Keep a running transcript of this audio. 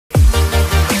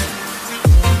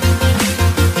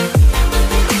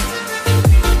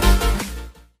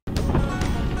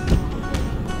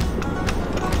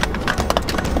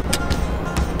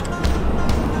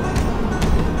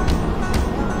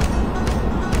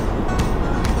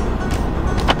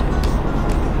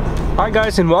Hi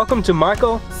guys, and welcome to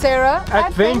Michael Sarah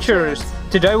Adventures.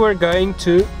 Today we're going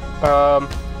to well,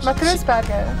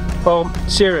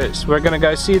 Ceres. We're gonna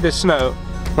go see the snow.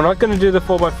 We're not gonna do the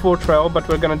 4x4 trail, but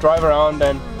we're gonna drive around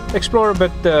and explore a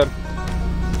bit the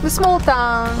small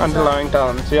towns, underlying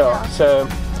towns. Yeah. So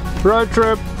road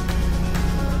trip.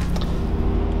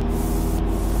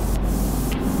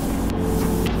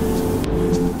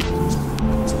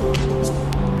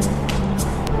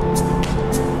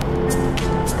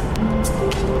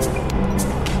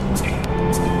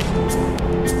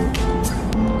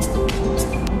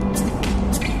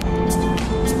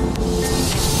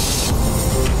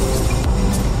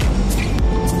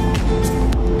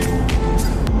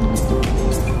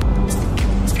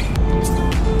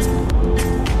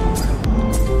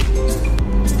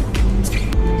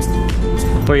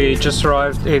 We just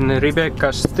arrived in Ribe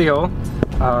Castile.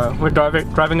 We're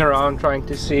driving around trying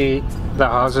to see the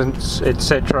houses,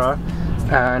 etc.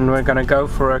 And we're gonna go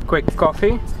for a quick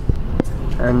coffee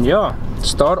and yeah,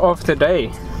 start off the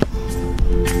day.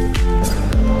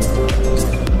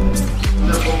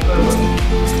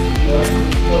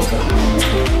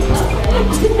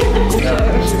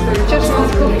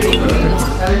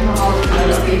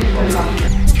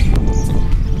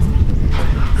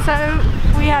 So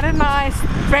we had a nice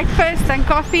breakfast and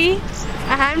coffee,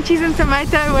 a ham, cheese and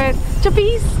tomato with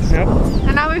chippies. Yep.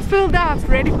 And now we're filled up,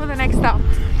 ready for the next stop.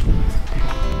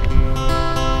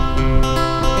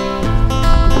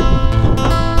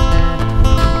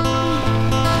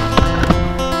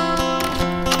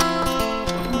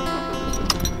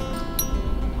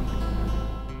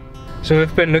 So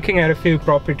we've been looking at a few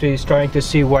properties, trying to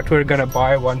see what we're gonna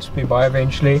buy once we buy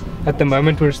eventually. At the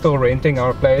moment we're still renting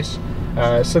our place.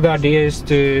 So the idea is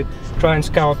to try and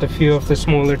scout a few of the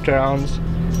smaller towns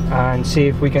and see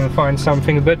if we can find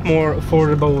something a bit more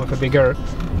affordable with a bigger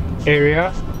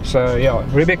area. So yeah,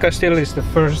 Ribe Castile is the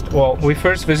first, well, we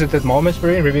first visited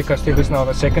Malmesbury. Ribe Castile is now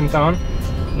the second town.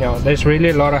 You know, there's really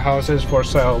a lot of houses for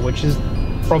sale, which is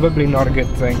probably not a good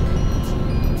thing.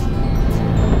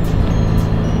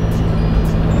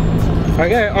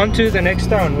 Okay, on to the next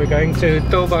town. We're going to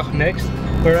Tulbagh next.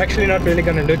 We're actually not really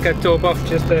going to look at Tulbagh,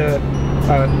 just the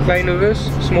Kleinhoeves,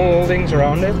 small holdings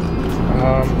around it.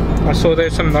 I saw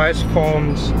there's some nice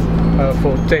farms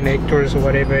for 10 hectares or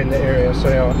whatever in the area, so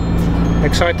yeah,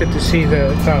 excited to see the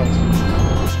towns.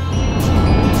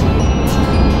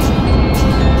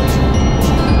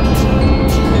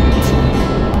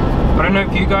 I don't know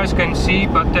if you guys can see,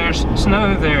 but there's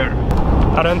snow there.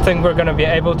 I don't think we're going to be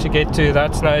able to get to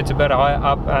that snow. It's a bit high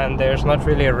up and there's not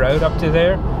really a road up to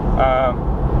there.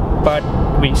 But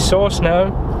we saw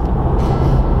snow.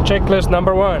 Checklist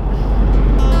number 1.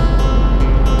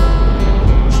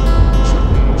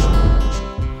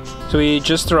 So we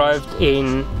just arrived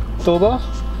in Tulbagh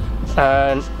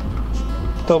and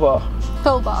Tulbagh.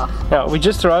 Yeah, we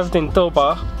just arrived in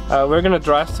Tulbagh. We're gonna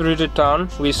drive through the town.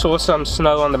 We saw some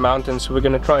snow on the mountains, so we're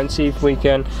gonna try and see if we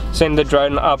can send the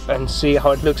drone up and see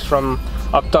how it looks from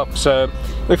up top. So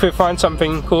if we find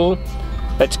something cool,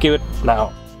 let's give it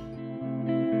now.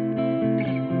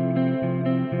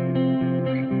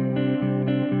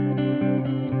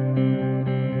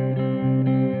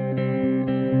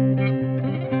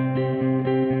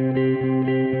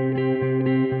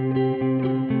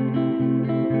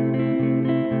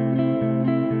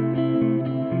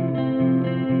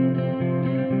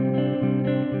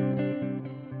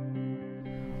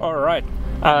 Alright,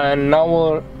 and now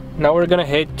we're gonna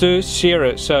head to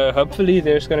Ceres. So hopefully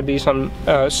there's gonna be some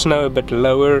snow a bit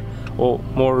lower or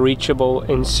more reachable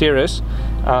in Ceres.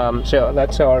 So yeah,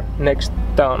 that's our next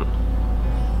town.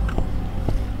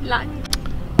 Lunch.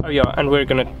 Oh yeah, and we're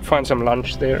gonna find some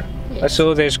lunch there. Yes. I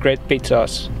saw there's great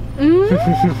pizzas.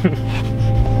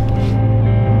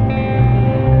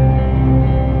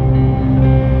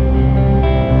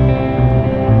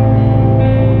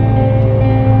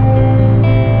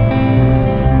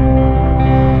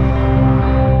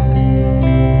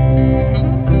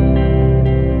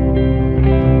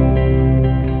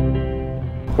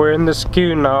 We're in the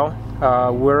skew now.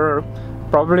 We're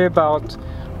probably about,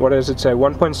 what does it say,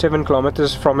 1.7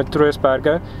 kilometers from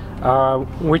Matroosberge,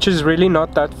 which is really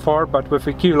not that far, but with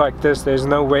a queue like this there's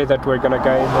no way that we're gonna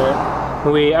go in there.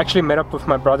 We actually met up with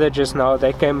my brother just now.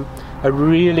 They came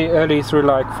really early, through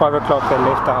like 5 o'clock they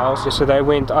left the house, so they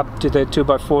went up to the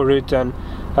 2x4 route and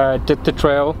did the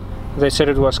trail. They said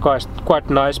it was quite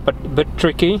nice, but a bit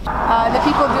tricky. The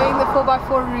people doing the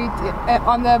 4x4 route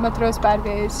on the Matroosberge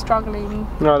is struggling.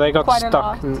 No, they got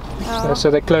stuck, so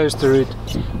they closed the route.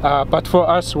 But for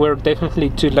us, we're definitely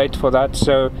too late for that,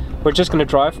 so we're just going to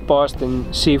drive past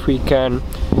and see if we can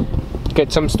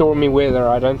get some stormy weather.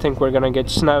 I don't think we're gonna get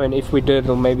snow, and if we did,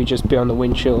 it'll maybe just be on the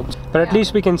windshield. But at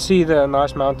least we can see the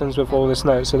nice mountains with all the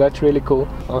snow, so that's really cool.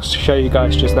 I'll show you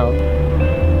guys just now.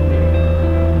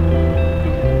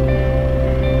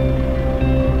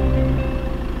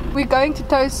 We're going to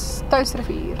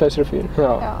Toosrivier. Toosrivier,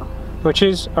 yeah. Which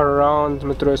is around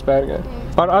Matroosbergen.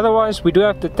 Yes. But otherwise, we do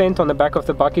have the tent on the back of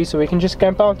the bakkie, so we can just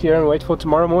camp out here and wait for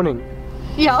tomorrow morning.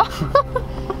 Yeah.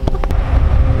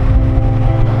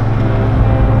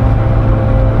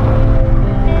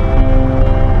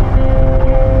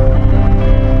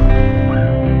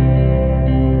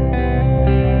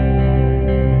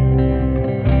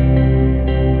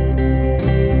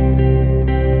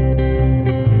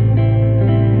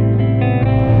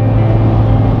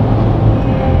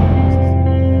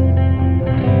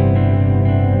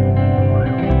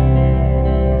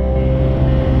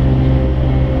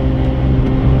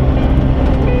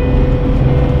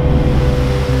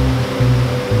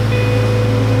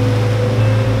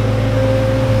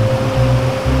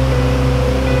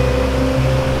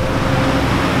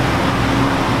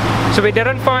 So we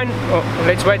didn't find, oh,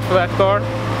 let's wait for that car.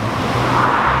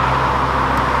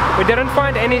 We didn't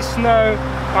find any snow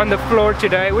on the floor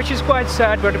today, which is quite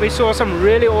sad, but we saw some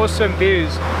really awesome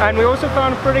views. And we also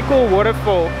found a pretty cool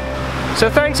waterfall. So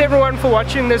thanks everyone for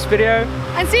watching this video.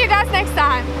 And see you guys next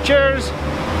time. Cheers!